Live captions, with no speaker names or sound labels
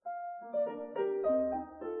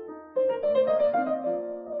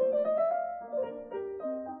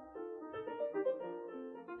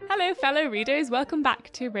Hello, fellow readers. Welcome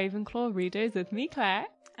back to Ravenclaw Readers with me, Claire.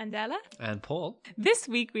 And Ella. And Paul. This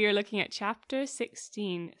week we are looking at Chapter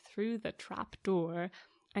 16, Through the Trapdoor,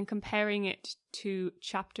 and comparing it to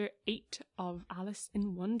Chapter 8 of Alice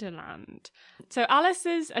in Wonderland. So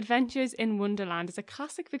Alice's Adventures in Wonderland is a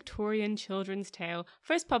classic Victorian children's tale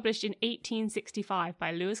first published in 1865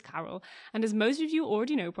 by Lewis Carroll, and as most of you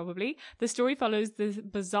already know probably, the story follows the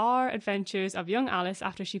bizarre adventures of young Alice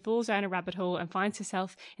after she falls down a rabbit hole and finds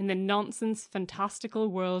herself in the nonsense fantastical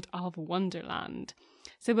world of Wonderland.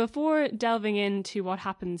 So before delving into what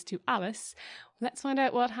happens to Alice, let's find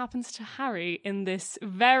out what happens to Harry in this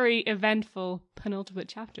very eventful penultimate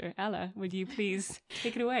chapter. Ella, would you please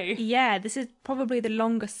take it away? Yeah, this is probably the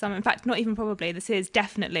longest summary. In fact, not even probably. This is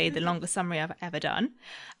definitely the longest summary I've ever done.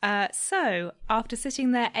 So, after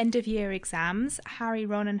sitting their end-of-year exams, Harry,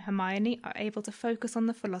 Ron and Hermione are able to focus on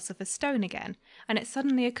the Philosopher's Stone again, and it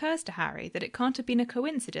suddenly occurs to Harry that it can't have been a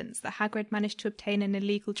coincidence that Hagrid managed to obtain an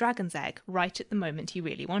illegal dragon's egg right at the moment he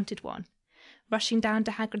really wanted one. Rushing down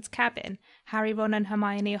to Hagrid's cabin, Harry, Ron and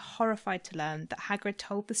Hermione are horrified to learn that Hagrid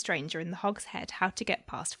told the stranger in the Hog's Head how to get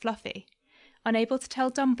past Fluffy. Unable to tell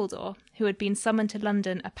Dumbledore, who had been summoned to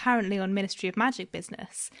London apparently on Ministry of Magic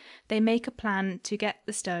business, they make a plan to get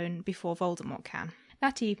the stone before Voldemort can.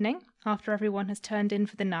 That evening, after everyone has turned in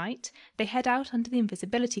for the night, they head out under the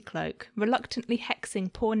invisibility cloak, reluctantly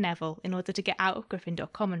hexing poor Neville in order to get out of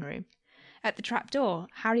Gryffindor common room. At the trapdoor,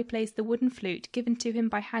 Harry plays the wooden flute given to him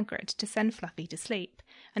by Hagrid to send Fluffy to sleep,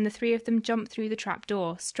 and the three of them jump through the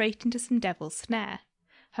trapdoor straight into some devil's snare.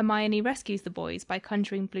 Hermione rescues the boys by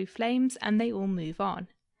conjuring blue flames, and they all move on.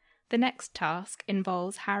 The next task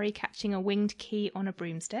involves Harry catching a winged key on a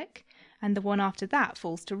broomstick, and the one after that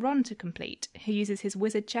falls to Ron to complete, who uses his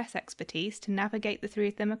wizard chess expertise to navigate the three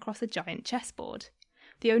of them across a giant chessboard.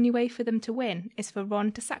 The only way for them to win is for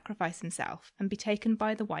Ron to sacrifice himself and be taken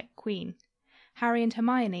by the White Queen. Harry and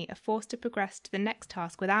Hermione are forced to progress to the next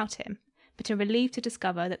task without him, but are relieved to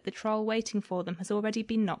discover that the troll waiting for them has already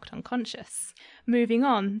been knocked unconscious. Moving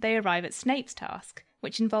on, they arrive at Snape's task,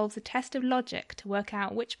 which involves a test of logic to work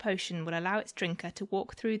out which potion will allow its drinker to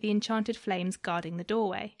walk through the enchanted flames guarding the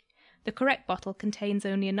doorway. The correct bottle contains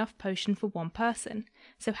only enough potion for one person,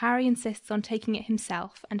 so Harry insists on taking it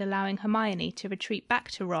himself and allowing Hermione to retreat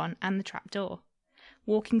back to Ron and the trapdoor.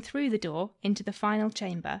 Walking through the door into the final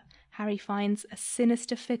chamber, Harry finds a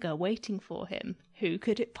sinister figure waiting for him. Who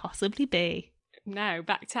could it possibly be? Now,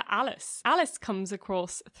 back to Alice. Alice comes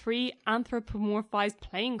across 3 anthropomorphized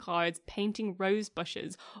playing cards painting rose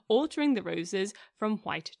bushes, altering the roses from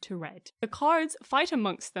white to red. The cards fight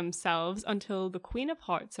amongst themselves until the Queen of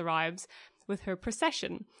Hearts arrives with her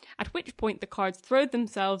procession, at which point the cards throw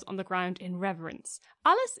themselves on the ground in reverence.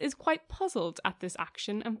 Alice is quite puzzled at this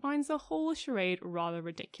action and finds the whole charade rather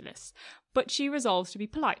ridiculous, but she resolves to be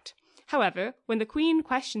polite. However, when the Queen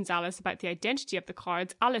questions Alice about the identity of the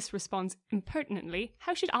cards, Alice responds impertinently,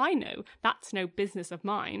 "How should I know? That's no business of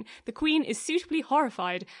mine." The Queen is suitably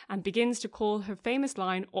horrified and begins to call her famous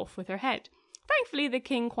line "off with her head." Thankfully, the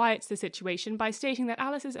king quiets the situation by stating that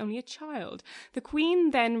Alice is only a child. The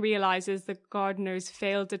Queen then realizes the gardener's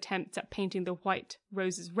failed attempts at painting the white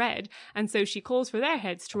roses red, and so she calls for their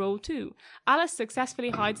heads to roll too. Alice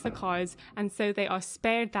successfully hides the cards, and so they are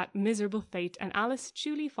spared that miserable fate, and Alice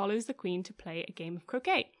duly follows the Queen to play a game of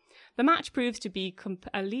croquet. The match proves to be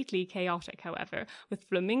completely chaotic, however, with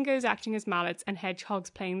flamingos acting as mallets and hedgehogs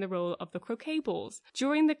playing the role of the croquet balls.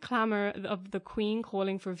 During the clamour of the Queen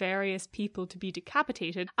calling for various people to be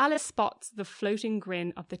decapitated, Alice spots the floating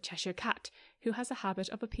grin of the Cheshire Cat, who has a habit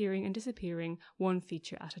of appearing and disappearing one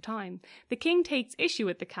feature at a time. The king takes issue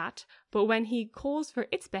with the cat, but when he calls for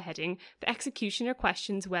its beheading, the executioner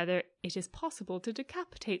questions whether it is possible to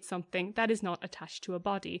decapitate something that is not attached to a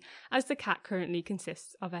body, as the cat currently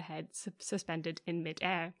consists of a head suspended in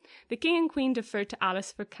mid-air. The king and queen defer to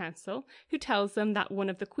Alice for counsel, who tells them that one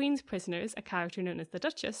of the queen's prisoners, a character known as the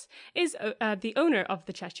Duchess, is the owner of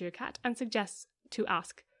the Cheshire Cat and suggests to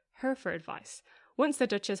ask her for advice. Once the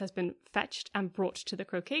Duchess has been fetched and brought to the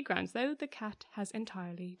croquet grounds, though, the cat has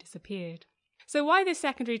entirely disappeared. So why this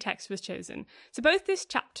secondary text was chosen? So both this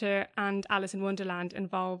chapter and Alice in Wonderland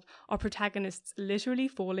involve our protagonists literally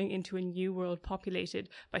falling into a new world populated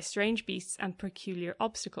by strange beasts and peculiar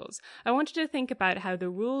obstacles. I wanted to think about how the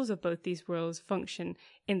rules of both these worlds function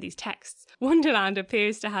in these texts. Wonderland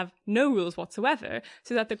appears to have no rules whatsoever,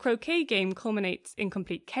 so that the croquet game culminates in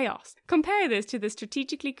complete chaos. Compare this to the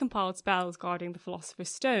strategically compiled spells guarding the Philosopher's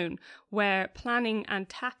Stone, where planning and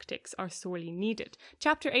tactics are sorely needed.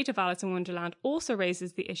 Chapter 8 of Alice in Wonderland also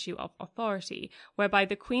raises the issue of authority, whereby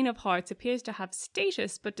the Queen of Hearts appears to have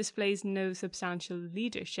status but displays no substantial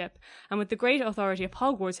leadership, and with the great authority of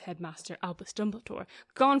Hogwarts headmaster Albus Dumbledore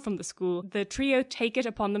gone from the school, the trio take it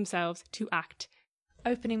upon themselves to act.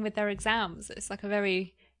 Opening with their exams, it's like a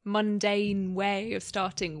very mundane way of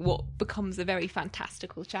starting what becomes a very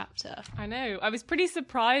fantastical chapter. I know. I was pretty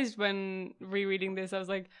surprised when rereading this. I was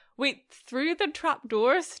like, wait, Through the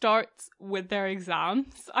Trapdoor starts with their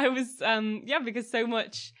exams? I was, because so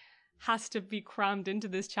much has to be crammed into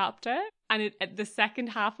this chapter. And the second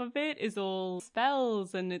half of it is all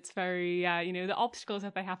spells, and it's very, the obstacles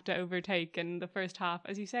that they have to overtake. And the first half,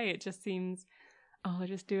 as you say, it just seems, they're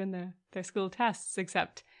just doing their school tests,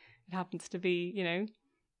 except it happens to be,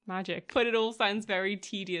 magic. But it all sounds very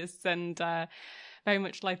tedious and very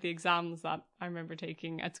much like the exams that I remember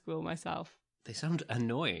taking at school myself. They sound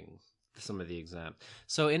annoying, some of the exams.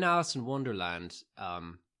 So in Alice in Wonderland,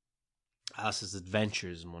 Alice's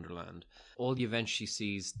adventures in Wonderland, all the events she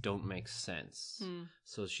sees don't make sense.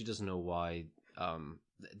 So she doesn't know why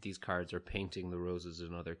these cards are painting the roses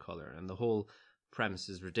another color, and the whole premise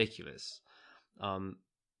is ridiculous.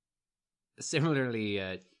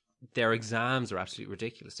 Similarly, their exams are absolutely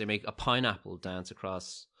ridiculous. They make a pineapple dance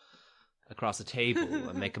across a table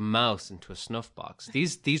and make a mouse into a snuff box.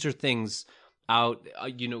 These are things out,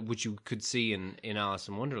 which you could see in Alice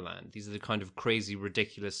in Wonderland. These are the kind of crazy,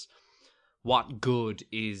 ridiculous. What good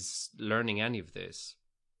is learning any of this?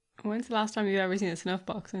 When's the last time you've ever seen a snuff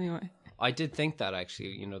box, anyway? I did think that,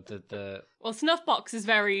 actually, Well, snuff box is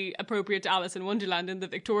very appropriate to Alice in Wonderland in the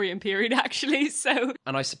Victorian period, actually, so...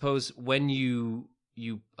 And I suppose when you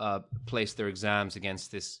place their exams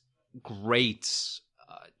against this great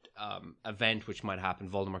event which might happen,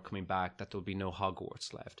 Voldemort coming back, that there'll be no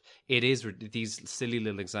Hogwarts left. These silly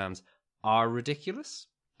little exams are ridiculous.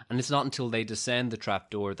 And it's not until they descend the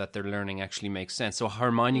trapdoor that their learning actually makes sense. So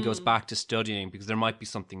Hermione goes back to studying because there might be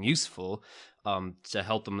something useful to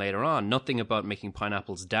help them later on. Nothing about making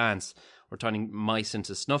pineapples dance or turning mice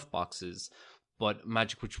into snuff boxes, but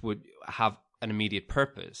magic which would have an immediate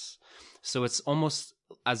purpose. So it's almost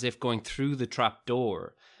as if going through the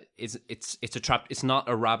trapdoor it's a trap. It's not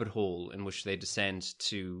a rabbit hole in which they descend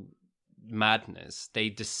to madness. They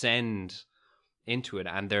descend into it,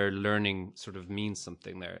 and their learning sort of means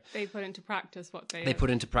something there. They put into practice what they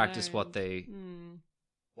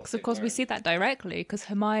Because of course we see that directly, because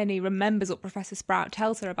Hermione remembers what Professor Sprout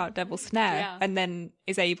tells her about Devil's Snare, and then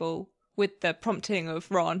is able, with the prompting of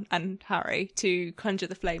Ron and Harry, to conjure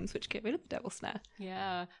the flames which get rid of the Devil's Snare.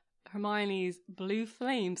 Yeah, Hermione's blue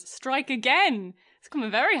flames strike again. It's coming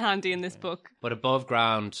very handy in this book. But above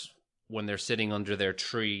ground, when they're sitting under their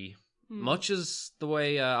tree, much as the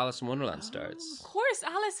way Alice in Wonderland starts. Of course,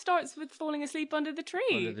 Alice starts with falling asleep under the tree.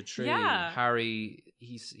 Under the tree. Yeah. Harry,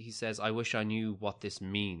 he says, I wish I knew what this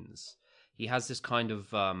means. He has this kind of,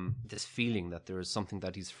 this feeling that there is something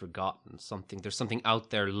that he's forgotten. There's something out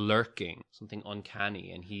there lurking, something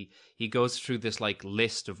uncanny. And he goes through this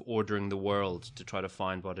list of ordering the world to try to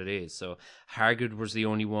find what it is. So Hagrid was the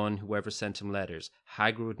only one who ever sent him letters.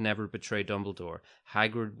 Hagrid would never betray Dumbledore.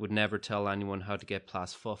 Hagrid would never tell anyone how to get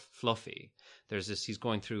past Fluffy. There's this, he's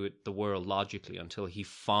going through the world logically until he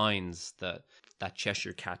finds that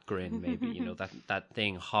Cheshire Cat grin, maybe, that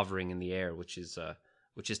thing hovering in the air, which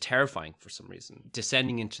is terrifying for some reason.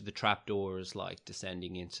 Descending into the trapdoors, like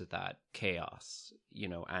descending into that chaos,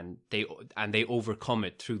 and they overcome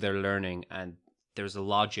it through their learning, and there's a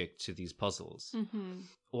logic to these puzzles.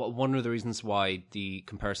 One of the reasons why the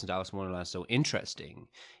comparison to Alice in Wonderland is so interesting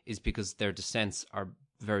is because their descents are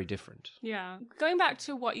very different. Yeah. Going back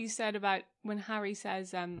to what you said about when Harry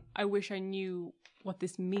says, I wish I knew what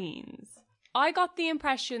this means. I got the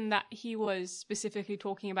impression that he was specifically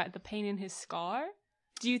talking about the pain in his scar.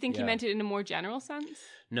 Do you think he meant it in a more general sense?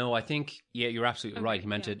 No, I think, you're absolutely right. He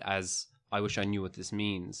meant it as, I wish I knew what this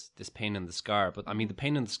means, this pain in the scar. But I mean, the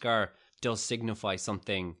pain in the scar does signify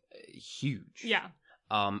something huge. Yeah.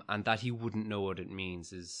 And that he wouldn't know what it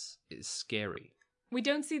means is scary. We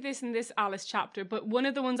don't see this in this Alice chapter, but one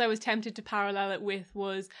of the ones I was tempted to parallel it with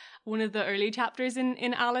was one of the early chapters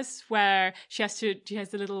in Alice, where she has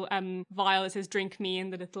the little vial that says "drink me"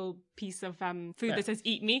 and the little piece of food that says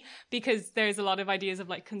 "eat me," because there's a lot of ideas of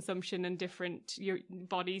consumption and your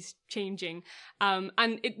body's changing, and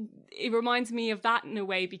it reminds me of that in a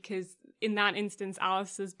way, because in that instance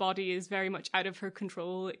Alice's body is very much out of her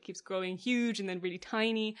control. It keeps growing huge and then really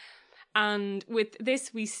tiny. And with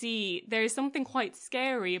this, we see there's something quite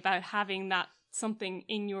scary about having that something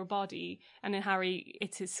in your body. And in Harry,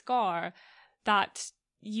 it's his scar that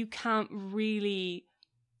you can't really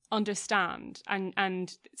understand.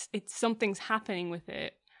 And it's something's happening with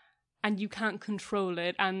it and you can't control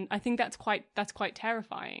it. And I think that's quite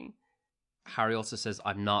terrifying. Harry also says,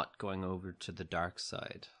 I'm not going over to the dark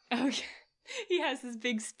side. Oh, yeah. He has this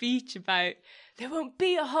big speech about there won't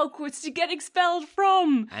be a Hogwarts to get expelled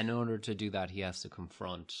from. And in order to do that, he has to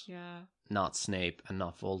confront not Snape and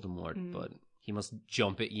not Voldemort, but he must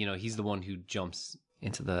jump it. You know, he's the one who jumps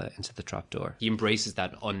into the trapdoor. He embraces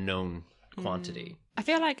that unknown quantity. I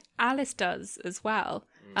feel like Alice does as well.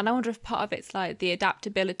 And I wonder if part of it's like the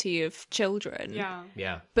adaptability of children.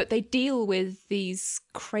 Yeah. But they deal with these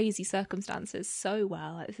crazy circumstances so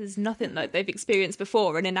well. Like, this is nothing like they've experienced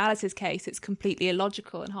before. And in Alice's case, it's completely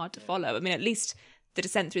illogical and hard to follow. I mean, at least the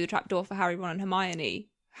descent through the trapdoor for Harry, Ron and Hermione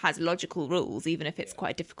has logical rules, even if it's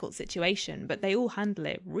quite a difficult situation. But they all handle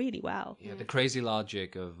it really well. Yeah, the crazy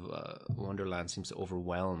logic of Wonderland seems to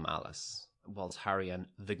overwhelm Alice, whilst Harry and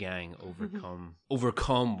the gang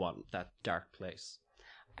overcome that dark place.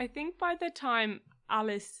 I think by the time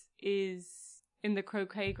Alice is in the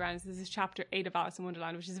Croquet Grounds, this is chapter 8 of Alice in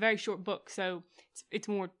Wonderland, which is a very short book, so it's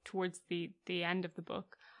more towards the end of the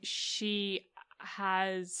book. She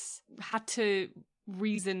has had to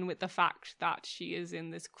reason with the fact that she is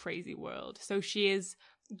in this crazy world. So she is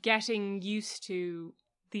getting used to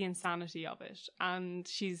the insanity of it, and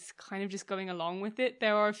she's kind of just going along with it.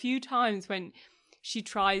 There are a few times when she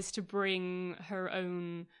tries to bring her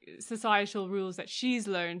own societal rules that she's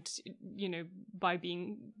learned, you know, by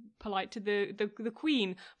being polite to the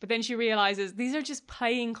Queen. But then she realizes these are just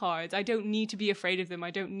playing cards. I don't need to be afraid of them.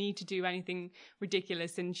 I don't need to do anything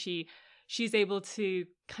ridiculous. And she's able to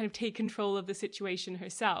kind of take control of the situation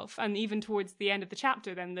herself. And even towards the end of the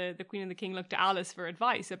chapter, then the Queen and the King look to Alice for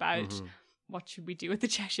advice about what should we do with the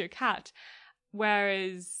Cheshire Cat.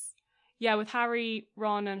 Whereas, yeah, with Harry,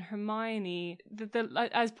 Ron, and Hermione,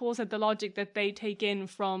 as Paul said, the logic that they take in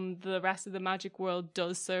from the rest of the magic world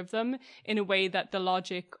does serve them in a way that the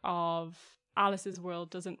logic of Alice's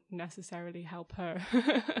world doesn't necessarily help her.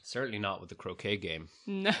 Certainly not with the croquet game.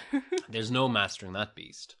 No. There's no mastering that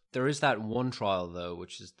beast. There is that one trial, though,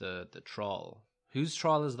 which is the troll. Whose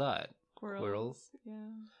trial is that? Quirrell's. Yeah.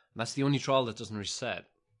 That's the only trial that doesn't reset.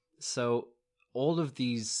 So all of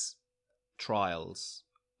these trials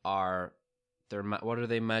are what are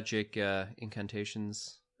they, magic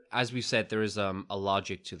incantations? As we said, there is a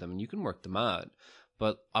logic to them and you can work them out,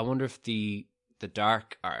 but I wonder if the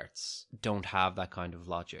dark arts don't have that kind of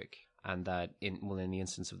logic, and that in the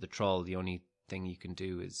instance of the troll, the only thing you can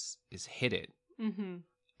do is hit it.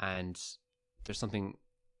 And there's something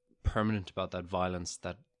permanent about that violence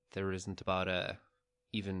that there isn't about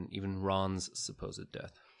even Ron's supposed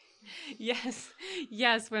death.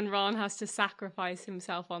 Yes, when Ron has to sacrifice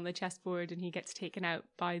himself on the chessboard and he gets taken out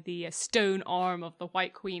by the stone arm of the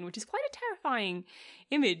White Queen, which is quite a terrifying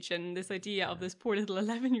image, and this idea of this poor little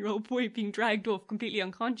 11-year-old boy being dragged off completely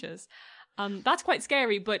unconscious. That's quite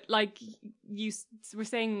scary, but like you were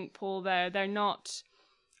saying, Paul, they're not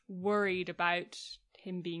worried about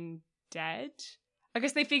him being dead. I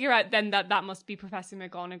guess they figure out then that must be Professor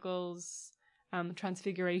McGonagall's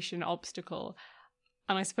transfiguration obstacle.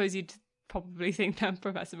 And I suppose you'd probably think that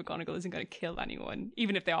Professor McGonagall isn't going to kill anyone,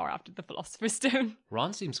 even if they are after the Philosopher's Stone.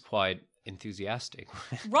 Ron seems quite enthusiastic.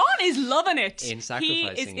 Ron is loving it. In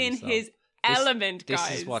sacrificing He is in himself. his element, guys.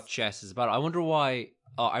 This is what chess is about. I wonder why.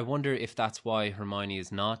 I wonder if that's why Hermione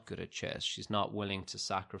is not good at chess. She's not willing to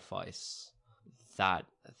sacrifice that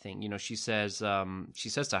thing. You know, she says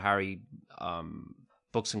to Harry,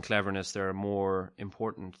 books and cleverness, there are more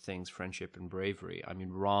important things, friendship and bravery. I mean,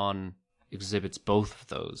 Ron exhibits both of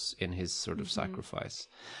those in his sort of sacrifice.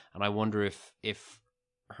 And I wonder if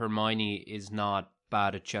Hermione is not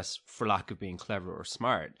bad at chess for lack of being clever or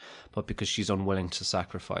smart, but because she's unwilling to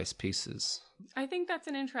sacrifice pieces. I think that's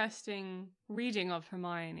an interesting reading of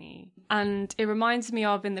Hermione. And it reminds me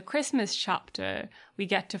of, in the Christmas chapter, we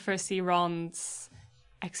get to first see Ron's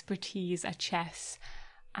expertise at chess.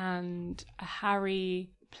 And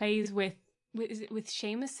Harry plays with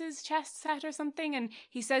Seamus's chess set or something, and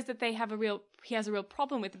he says that he has a real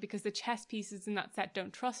problem with it because the chess pieces in that set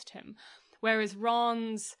don't trust him, whereas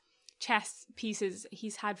Ron's chess pieces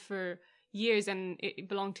he's had for years and it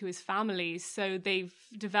belonged to his family, so they've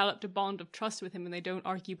developed a bond of trust with him and they don't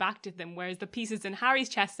argue back to them, whereas the pieces in Harry's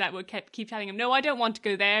chess set would keep telling him, no, I don't want to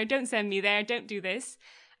go there, don't send me there, don't do this.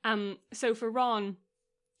 So for Ron,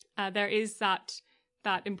 there is that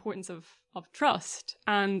importance of trust.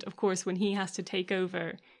 And of course, when he has to take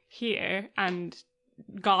over here and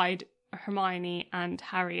guide Hermione and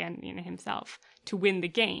Harry and himself to win the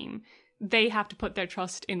game, they have to put their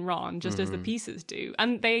trust in Ron, just as the pieces do,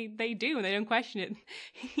 and they do, and they don't question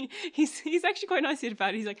it. He's actually quite nice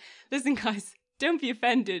about it. He's like, "Listen, guys, don't be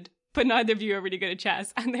offended, but neither of you are really good at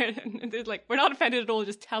chess." And they're like, "We're not offended at all.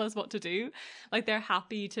 Just tell us what to do." Like, they're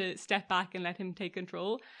happy to step back and let him take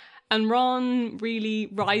control. And Ron really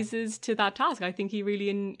rises to that task. I think he really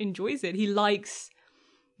enjoys it. He likes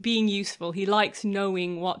being useful. He likes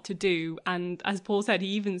knowing what to do. And as Paul said, he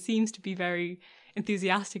even seems to be very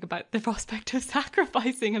enthusiastic about the prospect of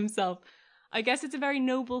sacrificing himself. I guess it's a very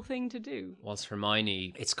noble thing to do. Whilst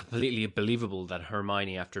Hermione, it's completely believable that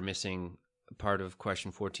Hermione, after missing part of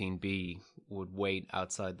question 14b, would wait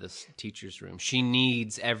outside this teacher's room. She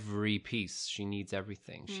needs every piece. She needs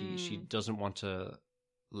everything. She doesn't want to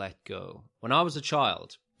let go. When I was a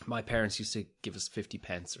child, my parents used to give us 50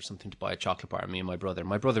 pence or something to buy a chocolate bar, me and my brother.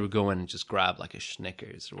 My brother would go in and just grab like a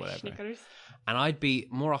Snickers or whatever. Snickers. And I'd be,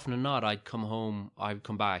 more often than not, I'd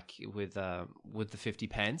come back with the 50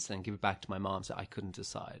 pence and give it back to my mom, so I couldn't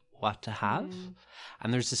decide what to have.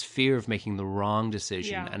 And there's this fear of making the wrong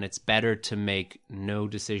decision, and it's better to make no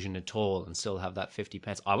decision at all and still have that 50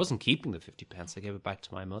 pence. I wasn't keeping the 50 pence, I gave it back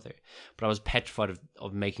to my mother. But I was petrified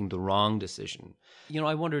of making the wrong decision.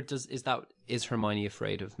 I wonder, is Hermione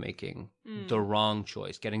afraid of making the wrong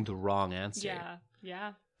choice, getting the wrong answer?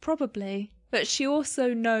 Yeah. Probably. But she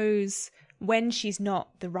also knows when she's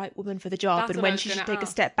not the right woman for the job, and when she should take a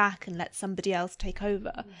step back and let somebody else take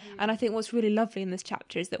over. And I think what's really lovely in this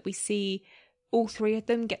chapter is that we see all three of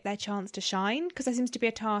them get their chance to shine, because there seems to be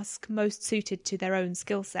a task most suited to their own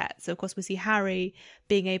skill set. So of course we see Harry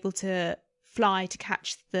being able to fly to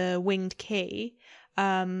catch the winged key,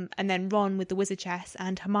 and then Ron with the wizard chess,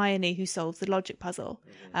 and Hermione who solves the logic puzzle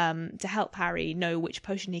to help Harry know which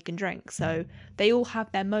potion he can drink. So they all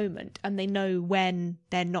have their moment, and they know when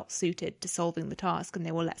they're not suited to solving the task, and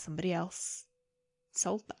they will let somebody else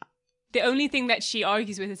solve that. The only thing that she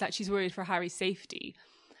argues with is that she's worried for Harry's safety,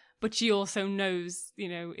 but she also knows,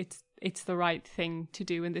 it's the right thing to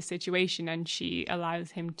do in this situation, and she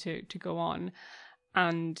allows him to go on,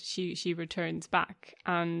 and she returns back.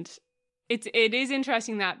 And it is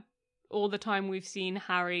interesting that all the time we've seen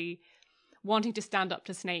Harry wanting to stand up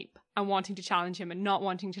to Snape and wanting to challenge him and not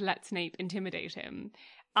wanting to let Snape intimidate him.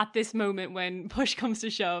 At this moment, when push comes to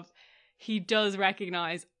shove, he does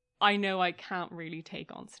recognize, I know I can't really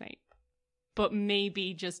take on Snape, but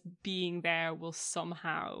maybe just being there will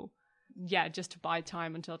somehow, just to buy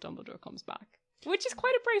time until Dumbledore comes back. Which is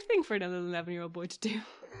quite a brave thing for another 11-year-old boy to do.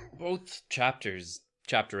 Both chapters,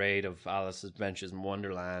 Chapter 8 of Alice's Adventures in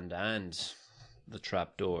Wonderland and The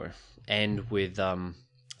Trapdoor, end with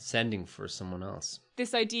sending for someone else.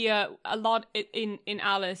 This idea, a lot in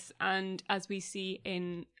Alice, and as we see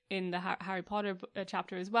in the Harry Potter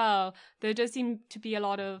chapter as well, there does seem to be a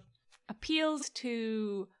lot of appeals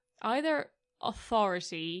to either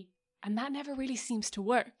authority, and that never really seems to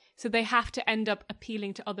work. So they have to end up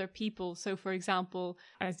appealing to other people. So, for example,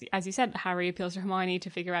 as you said, Harry appeals to Hermione to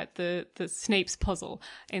figure out the Snape's puzzle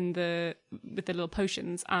with the little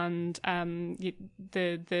potions, and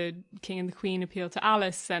the King and the Queen appeal to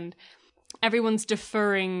Alice, and everyone's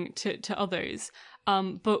deferring to others.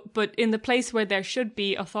 But in the place where there should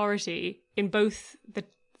be authority in both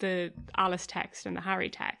the Alice text and the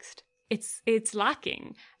Harry text, it's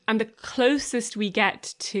lacking. And the closest we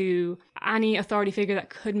get to any authority figure that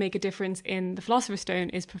could make a difference in the Philosopher's Stone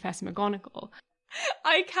is Professor McGonagall.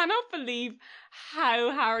 I cannot believe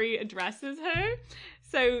how Harry addresses her.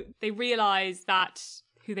 So they realise that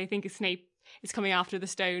who they think is Snape is coming after the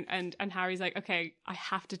stone, and Harry's like, okay, I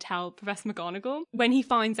have to tell Professor McGonagall. When he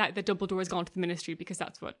finds out that Dumbledore has gone to the Ministry, because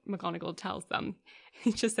that's what McGonagall tells them,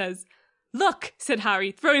 he just says, "Look," said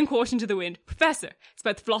Harry, throwing caution to the wind, "Professor, it's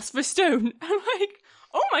about the Philosopher's Stone." I'm like,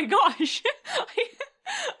 oh my gosh.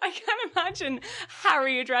 I can't imagine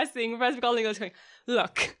Harry addressing Professor McGonagall going,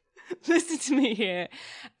 "Look, listen to me here."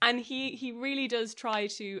 And he really does try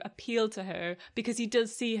to appeal to her, because he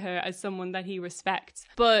does see her as someone that he respects.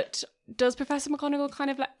 But does Professor McGonagall kind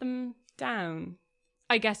of let them down?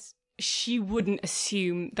 I guess she wouldn't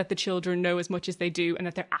assume that the children know as much as they do and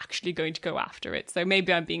that they're actually going to go after it. So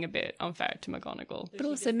maybe I'm being a bit unfair to McGonagall. But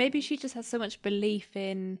also maybe she just has so much belief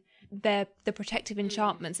in the protective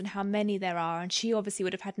enchantments and how many there are, and she obviously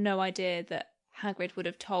would have had no idea that Hagrid would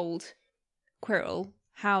have told Quirrell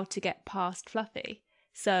how to get past Fluffy.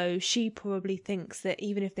 So she probably thinks that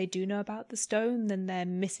even if they do know about the stone, then they're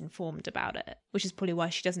misinformed about it, which is probably why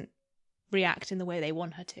she doesn't react in the way they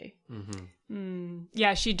want her to.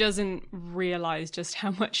 Yeah, she doesn't realise just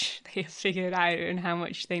how much they have figured out and how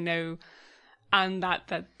much they know and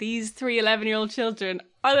that these 3 11-year-old children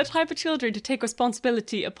are the type of children to take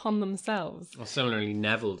responsibility upon themselves. Well, similarly,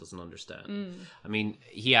 Neville doesn't understand. I mean,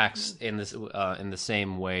 he acts in the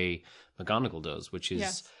same way McGonagall does, which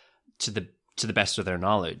is to the best of their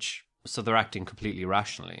knowledge. So they're acting completely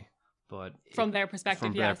rationally, but From their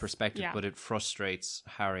perspective, but it frustrates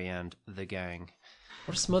Harry and the gang.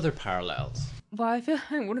 What are some other parallels? Well, I feel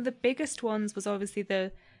like one of the biggest ones was obviously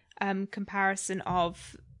the comparison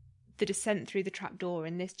of the descent through the trapdoor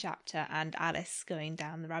in this chapter and Alice going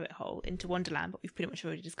down the rabbit hole into Wonderland, but we've pretty much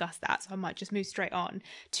already discussed that, so I might just move straight on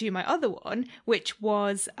to my other one, which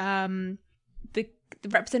was the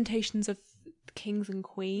representations of kings and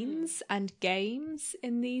queens and games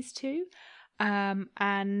in these two.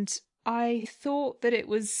 And I thought that it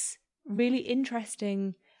was really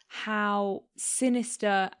interesting how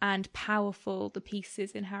sinister and powerful the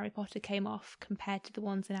pieces in Harry Potter came off compared to the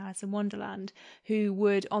ones in Alice in Wonderland, who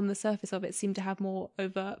would, on the surface of it, seem to have more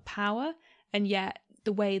overt power, and yet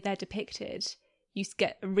the way they're depicted, you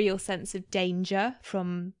get a real sense of danger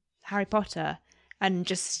from Harry Potter, and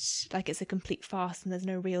just like it's a complete farce and there's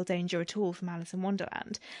no real danger at all from Alice in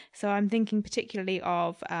Wonderland. So I'm thinking particularly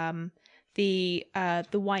of the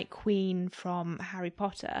White Queen from Harry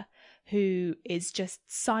Potter, who is just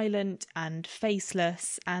silent and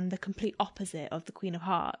faceless and the complete opposite of the Queen of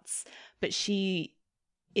Hearts, but she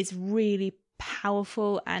is really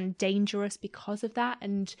powerful and dangerous because of that,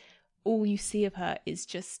 and all you see of her is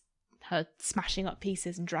just her smashing up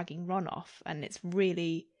pieces and dragging Ron off, and it's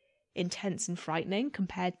really intense and frightening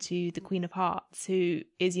compared to the Queen of Hearts, who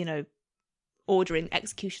is, ordering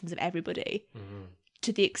executions of everybody.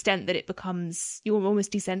 To the extent that it becomes, you're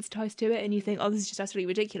almost desensitized to it and you think, oh, this is just absolutely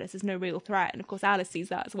ridiculous, there's no real threat. And of course Alice sees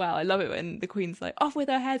that as well. I love it when the Queen's like, off with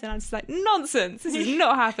her head, and I'm just like, nonsense, this is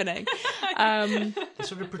not happening. They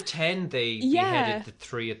sort of pretend they beheaded the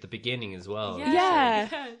 3 at the beginning as well.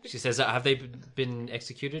 She says, have they been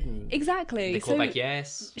executed? And exactly. they call back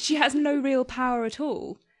yes. She has no real power at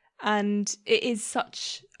all, and it is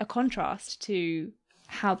such a contrast to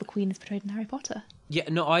how the Queen is portrayed in Harry Potter. Yeah,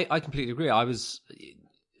 no, I completely agree. I was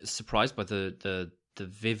surprised by the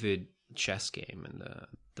vivid chess game and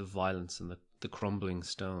the violence and the crumbling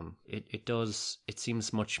stone. It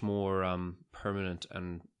seems much more permanent,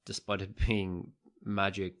 and despite it being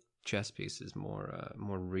magic chess pieces, more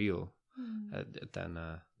real than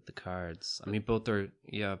the cards. I mean, both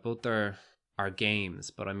are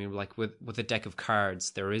games, but I mean, like with a deck of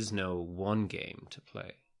cards, there is no one game to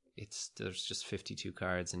play. There's just 52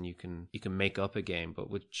 cards and you can make up a game,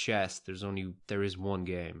 but with chess there is one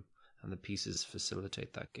game and the pieces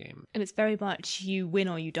facilitate that game. And it's very much you win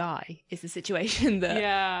or you die is the situation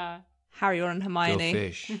that Harry, Ron and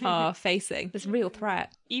Hermione are facing. There's real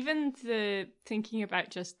threat. Even thinking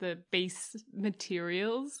about just the base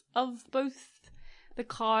materials of both the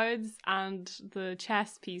cards and the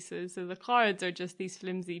chess pieces. So the cards are just these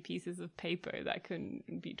flimsy pieces of paper that can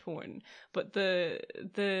be torn, but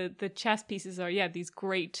the chess pieces are these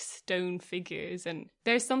great stone figures, and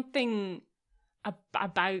there's something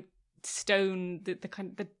about stone,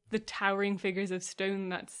 the towering figures of stone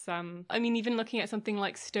that's I mean, even looking at something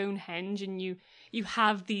like Stonehenge, and you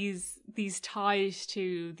have these ties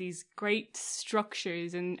to these great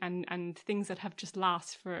structures and things that have just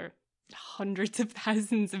last for hundreds of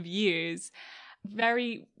thousands of years,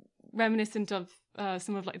 very reminiscent of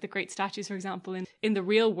some of like the great statues, for example, in the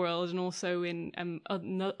real world, and also in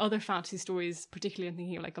other fantasy stories. Particularly, I'm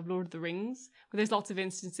thinking of Lord of the Rings, where there's lots of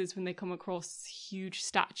instances when they come across huge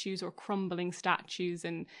statues or crumbling statues,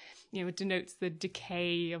 and it denotes the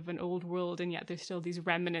decay of an old world, and yet there's still these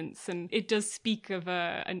remnants, and it does speak of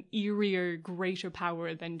an eerier, greater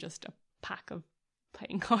power than just a pack of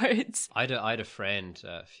playing cards. I had a friend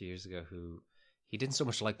a few years ago who he didn't so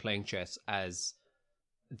much like playing chess as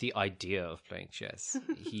the idea of playing chess.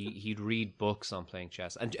 He'd read books on playing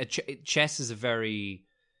chess, and chess is a very,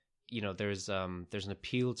 there's an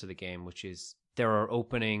appeal to the game, which is there are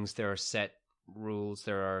openings, there are set rules,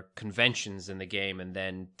 there are conventions in the game, and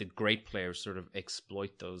then the great players sort of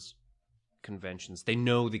exploit those conventions. They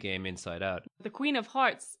know the game inside out. The Queen of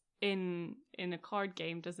Hearts in a card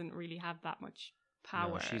game doesn't really have that much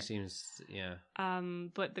power. No, she seems,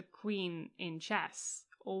 but the Queen in chess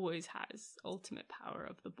always has ultimate power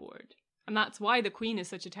of the board, and that's why the Queen is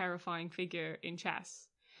such a terrifying figure in chess.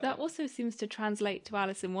 That also seems to translate to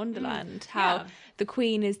Alice in Wonderland, how the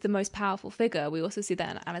Queen is the most powerful figure. We also see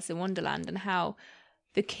that in Alice in Wonderland, and how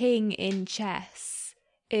the king in chess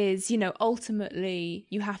is, ultimately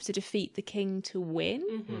you have to defeat the king to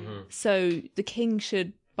win. So the king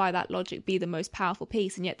should by that logic, be the most powerful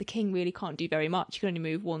piece, and yet the king really can't do very much. He can only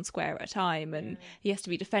move one square at a time, and he has to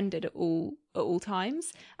be defended at all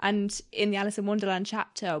times. And in the Alice in Wonderland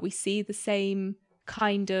chapter, we see the same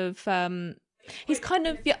kind of he's kind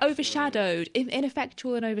of overshadowed,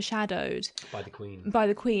 ineffectual and overshadowed by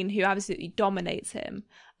the queen, who absolutely dominates him.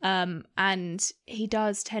 And he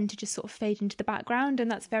does tend to just sort of fade into the background, and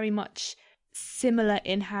that's very much similar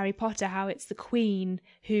in Harry Potter, how it's the queen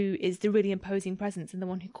who is the really imposing presence and the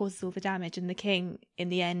one who causes all the damage, and the king in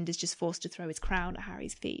the end is just forced to throw his crown at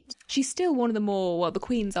Harry's feet. She's still one of the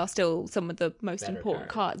queens are still some of the most better important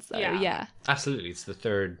cards though. Yeah, absolutely. It's the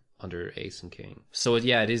third under ace and king. So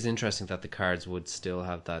yeah, it is interesting that the cards would still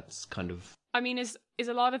have that kind of... I mean, is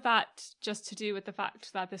a lot of that just to do with the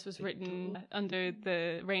fact that this was written under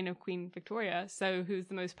the reign of Queen Victoria? So who's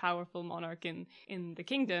the most powerful monarch in the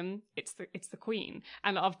kingdom? It's the Queen.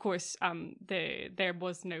 And of course, there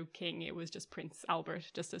was no king. It was just Prince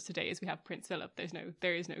Albert, just as today as we have Prince Philip.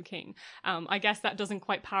 There is no king. I guess that doesn't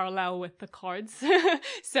quite parallel with the cards.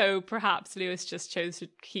 So perhaps Lewis just chose to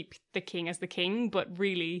keep the king as the king, but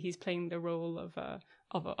really he's playing the role of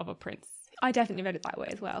a prince. I definitely read it that way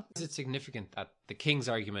as well. Is it significant that the king's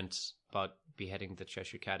argument about beheading the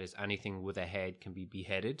Cheshire Cat is anything with a head can be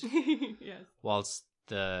beheaded? Yes. Whilst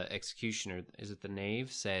the executioner, is it the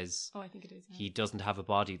knave, says I think it is, yeah. He doesn't have a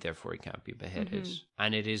body, therefore he can't be beheaded.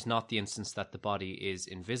 And it is not the instance that the body is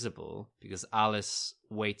invisible, because Alice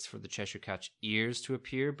waits for the Cheshire Cat's ears to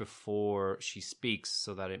appear before she speaks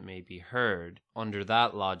so that it may be heard. Under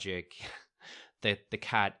that logic, the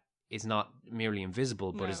cat is not merely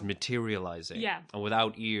invisible, but is materializing. Yeah. And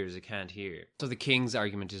without ears, it can't hear. So the king's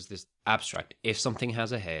argument is this abstract. If something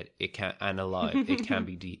has a head, it can, and alive, it can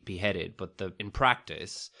be beheaded. But in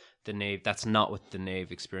practice, the knave, that's not what the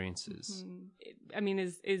knave experiences. I mean,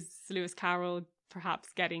 is Lewis Carroll perhaps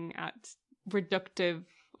getting at reductive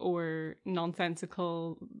or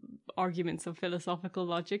nonsensical arguments of philosophical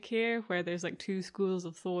logic here, where there's like two schools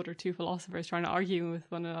of thought or two philosophers trying to argue with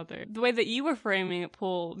one another? The way that you were framing it,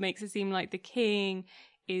 Paul, makes it seem like the king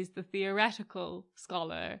is the theoretical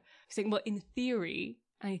scholar saying, well, in theory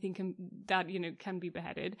anything that can be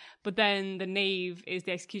beheaded, but then the knave is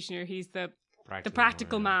the executioner. He's the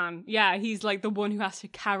practical man. Yeah, he's like the one who has to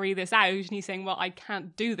carry this out, and he's saying, well, I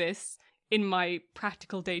can't do this in my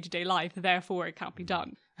practical day-to-day life, therefore it can't be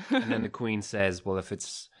done. And then the queen says, well, if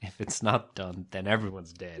it's not done, then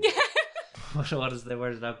everyone's dead. Where does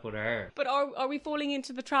that put her? But are we falling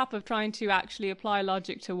into the trap of trying to actually apply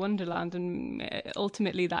logic to Wonderland, and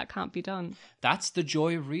ultimately that can't be done? That's the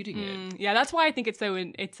joy of reading it. Yeah, that's why I think it's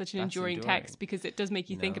such an enduring text, because it does make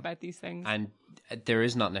you think about these things. And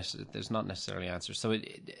there's not necessarily answers. So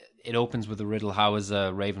it opens with a riddle: how is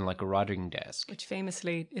a raven like a writing desk? Which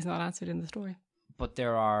famously is not answered in the story. But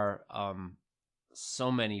there are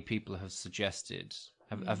so many people have suggested,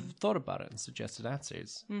 have thought about it and suggested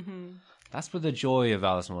answers. That's where the joy of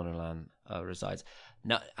Alice in Wonderland resides.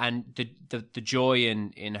 Now, and the joy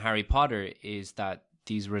in Harry Potter is that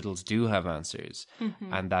these riddles do have answers,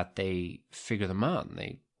 and that they figure them out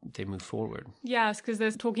and they move forward. Yes, because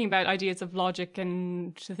there's talking about ideas of logic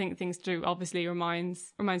and to think things through. Obviously,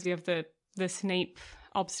 reminds me of the Snape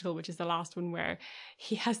obstacle, which is the last one, where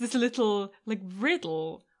he has this little like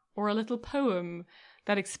riddle or a little poem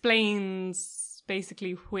that explains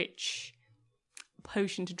basically which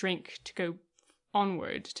potion to drink to go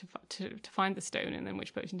onward to find the stone, and then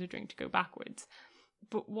which potion to drink to go backwards.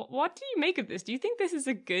 But what do you make of this? Do you think this is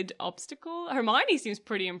a good obstacle? Hermione seems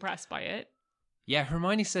pretty impressed by it. Yeah,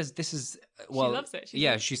 Hermione says this is... Well, she loves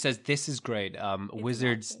it. She says this is great.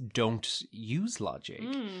 Wizards don't use logic.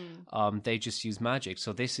 They just use magic.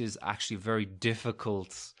 So this is actually a very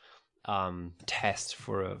difficult test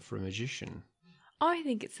for a magician. I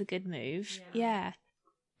think it's a good move. Yeah.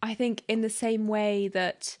 I think in the same way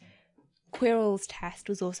that Quirrell's test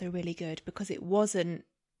was also really good, because it wasn't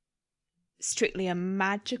strictly a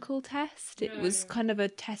magical test. It was kind of a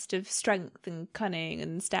test of strength and cunning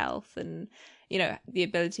and stealth and, the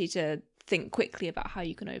ability to think quickly about how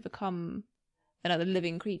you can overcome another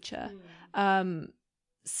living creature.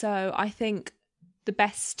 So I think the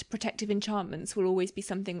best protective enchantments will always be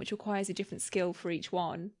something which requires a different skill for each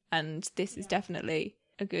one. And this is definitely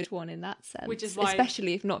a good one in that sense. Which is why,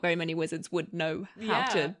 especially if not very many wizards would know how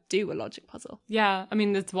to do a logic puzzle. Yeah, I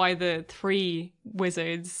mean, that's why the 3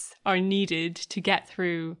 wizards are needed to get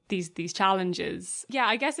through these challenges. Yeah,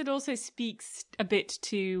 I guess it also speaks a bit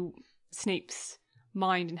to Snape's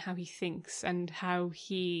mind and how he thinks and how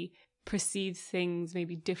he perceives things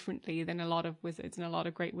maybe differently than a lot of wizards and a lot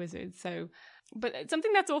of great wizards. So, but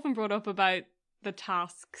something that's often brought up about the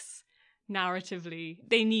tasks narratively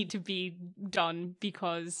they need to be done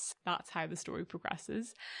because that's how the story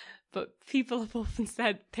progresses. But people have often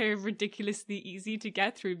said they're ridiculously easy to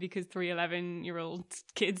get through because 3-11-year-old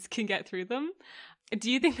kids can get through them. Do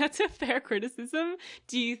you think that's a fair criticism?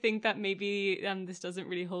 Do you think that maybe this doesn't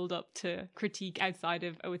really hold up to critique outside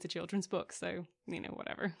of, it's a children's book, so,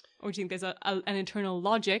 whatever? Or do you think there's an internal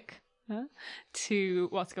logic to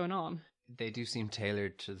what's going on? They do seem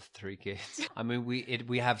tailored to the three kids. I mean,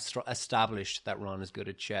 we have established that Ron is good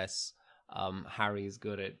at chess. Harry is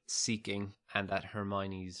good at seeking, and that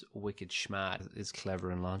Hermione's wicked schmad is clever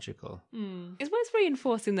and logical. It's worth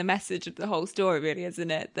reinforcing the message of the whole story, really, isn't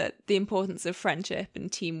it? That the importance of friendship and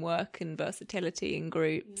teamwork and versatility in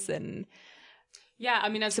groups and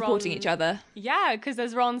as supporting Ron, each other. Yeah, because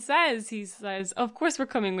as Ron says, he says, "Of course we're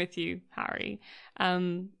coming with you, Harry."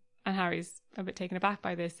 And Harry's a bit taken aback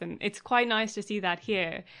by this. And it's quite nice to see that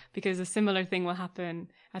here, because a similar thing will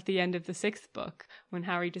happen at the end of the 6th book when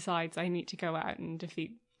Harry decides, I need to go out and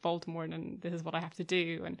defeat Voldemort and this is what I have to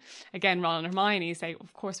do. And again, Ron and Hermione say,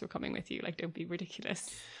 of course we're coming with you. Like, don't be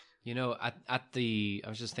ridiculous. I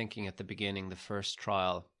was just thinking at the beginning, the first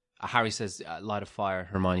trial, Harry says, light a fire.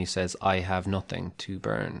 Hermione says, I have nothing to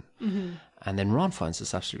burn. Mm-hmm. And then Ron finds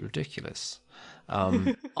this absolutely ridiculous.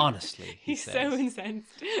 Honestly, he's so incensed.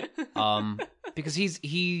 Because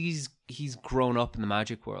he's grown up in the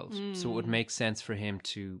magic world, so it would make sense for him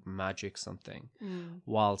to magic something.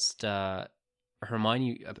 Whilst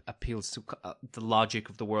Hermione appeals to the logic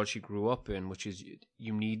of the world she grew up in, which is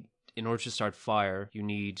you need, in order to start fire, you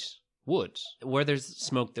need wood. Where there's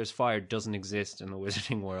smoke, there's fire doesn't exist in the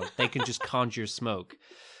wizarding world. They can just conjure smoke.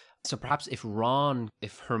 So perhaps if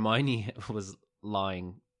Hermione was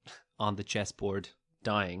lying on the chessboard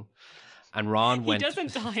dying, and Ron went... He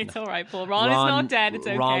doesn't die, it's all right, Paul. Ron is not dead, it's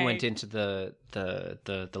okay. Ron went into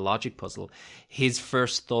the logic puzzle. His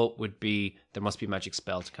first thought would be, there must be a magic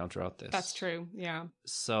spell to counter out this. That's true, yeah.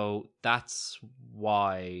 So that's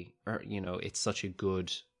why, it's such a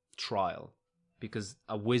good trial. Because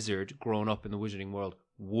a wizard grown up in the wizarding world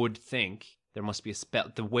would think there must be a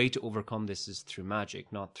spell. The way to overcome this is through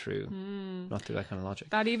magic, not through that kind of logic.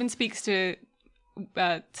 That even speaks to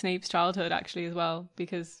Snape's childhood, actually, as well,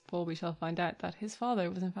 because we shall find out that his father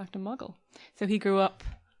was in fact a muggle. So he grew up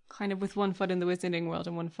kind of with one foot in the wizarding world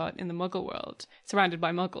and one foot in the muggle world, surrounded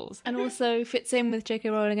by muggles. And also fits in with J.K.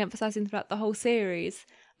 Rowling emphasising throughout the whole series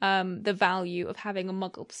the value of having a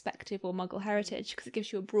muggle perspective or muggle heritage, because it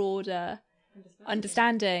gives you a broader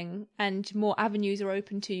understanding and more avenues are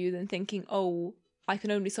open to you than thinking, I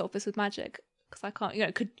can only solve this with magic. Because I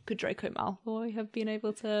can't, could Draco Malfoy have been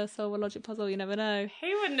able to solve a logic puzzle? You never know.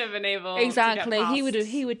 He wouldn't have been able exactly. to get past.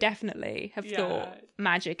 He would definitely have thought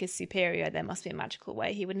magic is superior. There must be a magical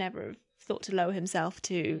way. He would never have thought to lower himself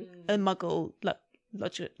to a muggle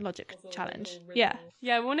logic challenge. Yeah.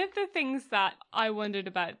 Yeah, one of the things that I wondered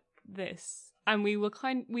about this, and we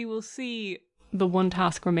will see the one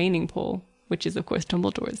task remaining, Paul, which is of course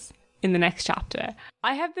Dumbledore's, in the next chapter.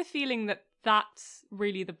 I have the feeling that that's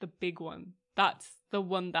really the big one. That's the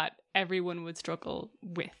one that everyone would struggle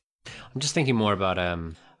with. I'm just thinking more about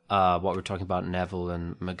what we're talking about, Neville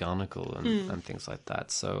and McGonagall and things like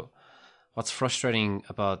that. So what's frustrating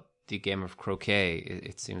about the game of croquet,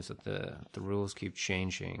 it seems that the rules keep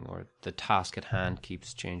changing, or the task at hand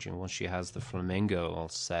keeps changing. Once she has the flamingo all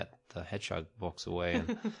set, the hedgehog walks away,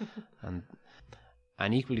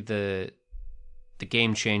 and equally the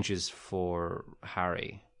game changes for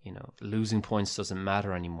Harry. Losing points doesn't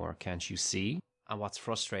matter anymore, can't you see? And what's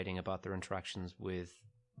frustrating about their interactions with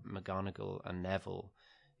McGonagall and Neville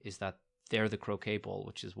is that they're the croquet ball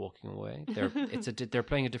which is walking away. They're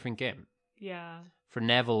playing a different game. Yeah. For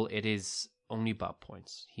Neville, it is only about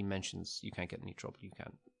points. He mentions, you can't get in any trouble, you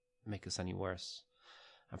can't make us any worse.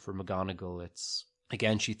 And for McGonagall, it's,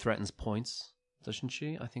 again, she threatens points, doesn't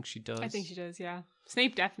she? I think she does. I think she does, yeah.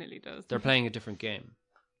 Snape definitely does. They're playing a different game.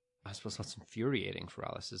 I suppose what's infuriating for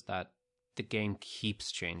Alice is that the game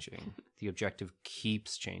keeps changing. The objective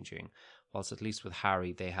keeps changing. Whilst at least with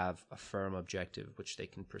Harry, they have a firm objective which they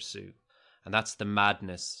can pursue. And that's the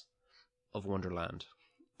madness of Wonderland.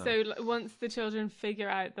 So once the children figure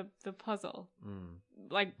out the puzzle,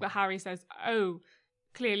 like Harry says,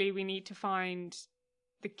 clearly we need to find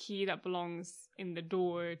the key that belongs in the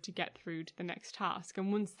door to get through to the next task.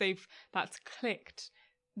 And once that's clicked,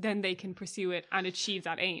 then they can pursue it and achieve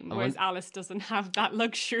that aim. Whereas Alice doesn't have that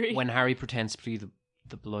luxury. When Harry pretends to be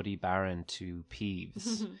the Bloody Baron to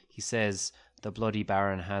Peeves, he says the Bloody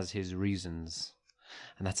Baron has his reasons.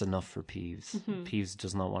 And that's enough for Peeves. Peeves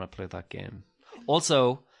does not want to play that game.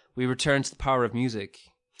 Also, we return to the power of music.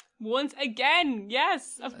 Once again,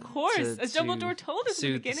 yes, of course, as Dumbledore told us at the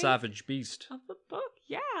soothe the beginning savage beast. of the book.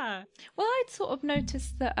 Yeah. Well, I'd sort of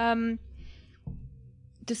noticed that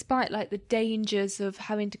despite like the dangers of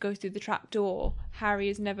having to go through the trapdoor, Harry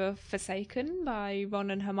is never forsaken by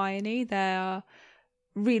Ron and Hermione. They're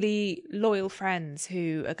really loyal friends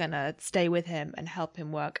who are gonna stay with him and help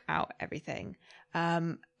him work out everything.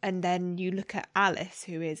 And then you look at Alice,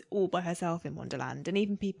 who is all by herself in Wonderland, and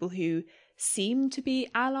even people who seem to be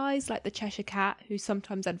allies, like the Cheshire Cat, who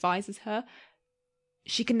sometimes advises her.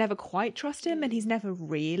 She can never quite trust him, and he's never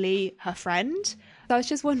really her friend. So I was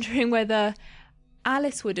just wondering whether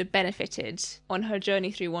Alice would have benefited on her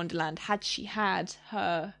journey through Wonderland had she had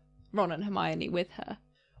her Ron and Hermione with her.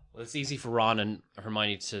 Well, it's easy for Ron and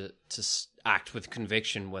Hermione to act with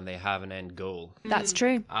conviction when they have an end goal. That's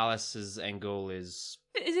true. Alice's end goal is...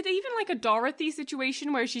 Is it even like a Dorothy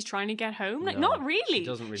situation where she's trying to get home? Like, No, not really. she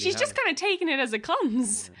doesn't really She's have just it. kind of taking it as it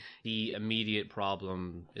comes. The immediate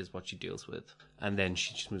problem is what she deals with. And then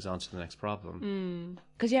she just moves on to the next problem.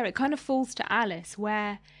 Because, yeah, it kind of falls to Alice,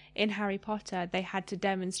 where in Harry Potter they had to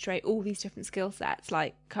demonstrate all these different skill sets,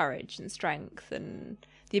 like courage and strength and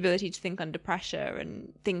the ability to think under pressure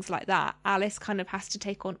and things like that. Alice kind of has to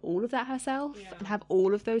take on all of that herself and have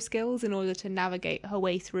all of those skills in order to navigate her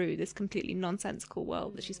way through this completely nonsensical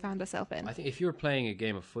world that she's found herself in. I think if you were playing a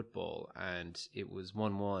game of football and it was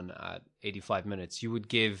 1-1 at 85 minutes, you would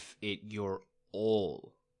give it your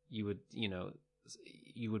all. You would,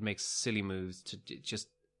 you would make silly moves to just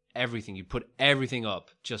everything. You'd put everything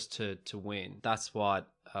up just to win. That's what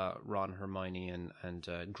Ron, Hermione,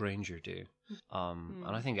 and Granger do. And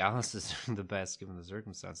I think Alice is doing the best given the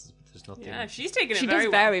circumstances, but there's nothing... Yeah, she's taking it She very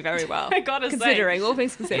does well. very, very well. I gotta say. Considering, all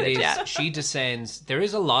things It considered, is, yeah. she descends... There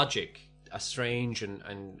is a logic, a strange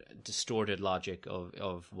and distorted logic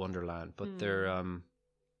of Wonderland, but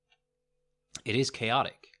it is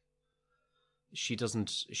chaotic. She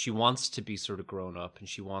wants to be sort of grown up, and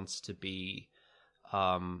she wants to be...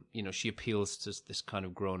 she appeals to this kind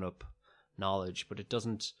of grown-up knowledge, but it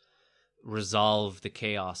doesn't resolve the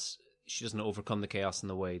chaos. She doesn't overcome the chaos in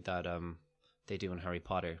the way that they do in Harry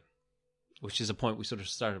Potter, which is a point we sort of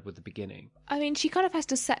started with the beginning. I mean, she kind of has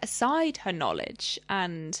to set aside her knowledge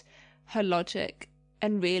and her logic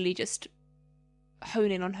and really just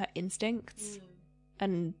hone in on her instincts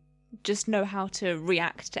and just know how to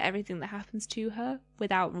react to everything that happens to her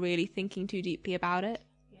without really thinking too deeply about it.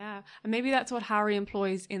 Yeah, and maybe that's what Harry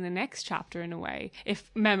employs in the next chapter in a way,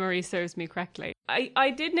 if memory serves me correctly. I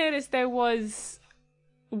did notice there was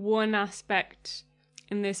one aspect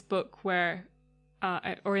in this book where,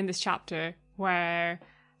 or in this chapter, where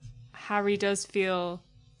Harry does feel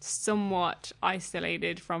somewhat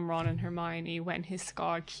isolated from Ron and Hermione when his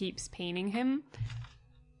scar keeps paining him.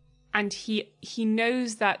 And he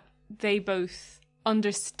knows that they both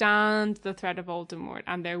understand the threat of Voldemort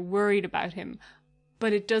and they're worried about him,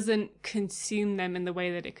 but it doesn't consume them in the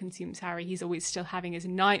way that it consumes Harry. He's always still having his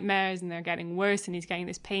nightmares and they're getting worse and he's getting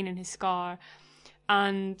this pain in his scar.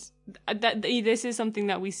 And this is something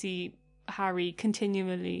that we see Harry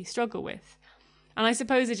continually struggle with. And I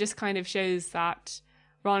suppose it just kind of shows that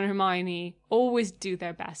Ron and Hermione always do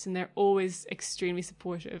their best and they're always extremely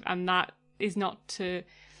supportive. And that is not to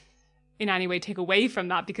in any way take away from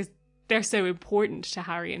that, because they're so important to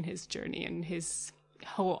Harry and his journey and his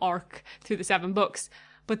whole arc through the 7 books.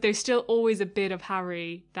 But there's still always a bit of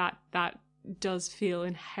Harry that does feel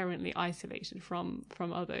inherently isolated from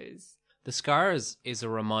others. The scars is a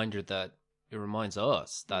reminder that it reminds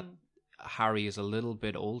us that Harry is a little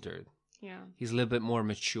bit older. Yeah. He's a little bit more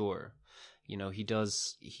mature. His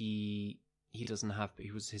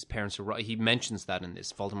parents are right. He mentions that in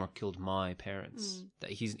this. Voldemort killed my parents.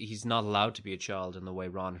 That he's not allowed to be a child in the way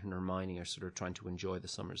Ron and Hermione are sort of trying to enjoy the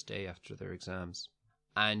summer's day after their exams.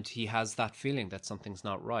 And he has that feeling that something's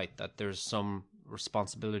not right, that there's some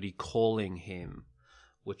responsibility calling him,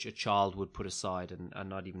 which a child would put aside and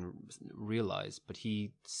not even realize. But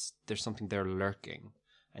there's something there lurking,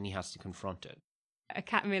 and he has to confront it. A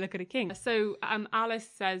cat may look at a king. So Alice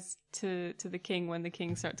says to the king, when the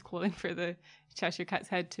king starts calling for the Cheshire Cat's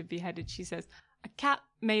head to be beheaded, she says, "A cat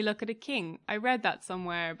may look at a king." I read that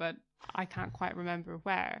somewhere, but I can't quite remember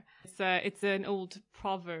where. It's an old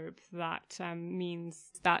proverb that means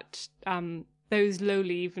that those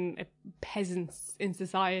lowly, even peasants in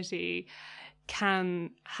society,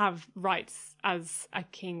 can have rights as a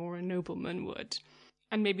king or a nobleman would.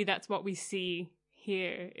 And maybe that's what we see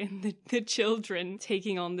here in the children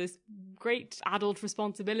taking on this great adult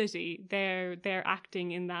responsibility. They're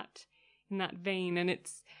acting in that vein. And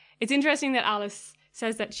it's interesting that Alice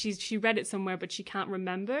says that she read it somewhere but she can't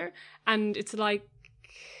remember, and it's like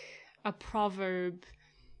a proverb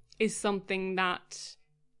is something that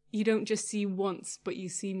you don't just see once, but you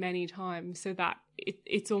see many times, so that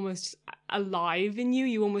it's almost alive in you.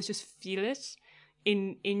 You almost just feel it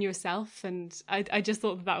in yourself. And I just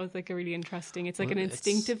thought that was like a really interesting, it's like an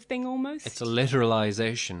instinctive thing almost. It's a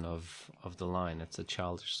literalization of the line. It's a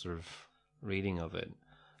childish sort of reading of it.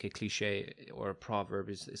 A cliche or a proverb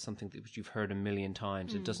is something that you've heard a million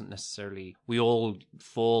times. It doesn't necessarily, we all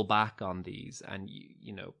fall back on these, and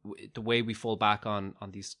you know, the way we fall back on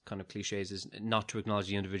these kind of cliches is not to acknowledge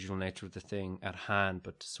the individual nature of the thing at hand,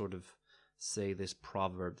 but to sort of say this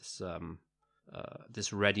proverb,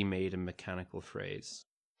 this ready-made and mechanical phrase.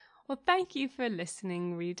 Well, thank you for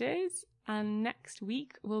listening, readers. And next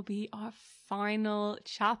week will be our final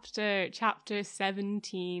chapter, chapter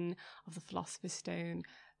 17 of The Philosopher's Stone,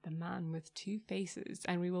 The Man with Two Faces.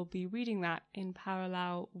 And we will be reading that in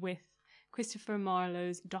parallel with Christopher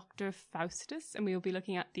Marlowe's Dr. Faustus. And we will be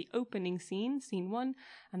looking at the opening scene, scene 1,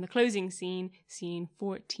 and the closing scene, scene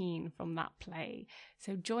 14 from that play.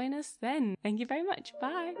 So join us then. Thank you very much.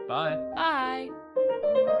 Bye. Bye. Bye.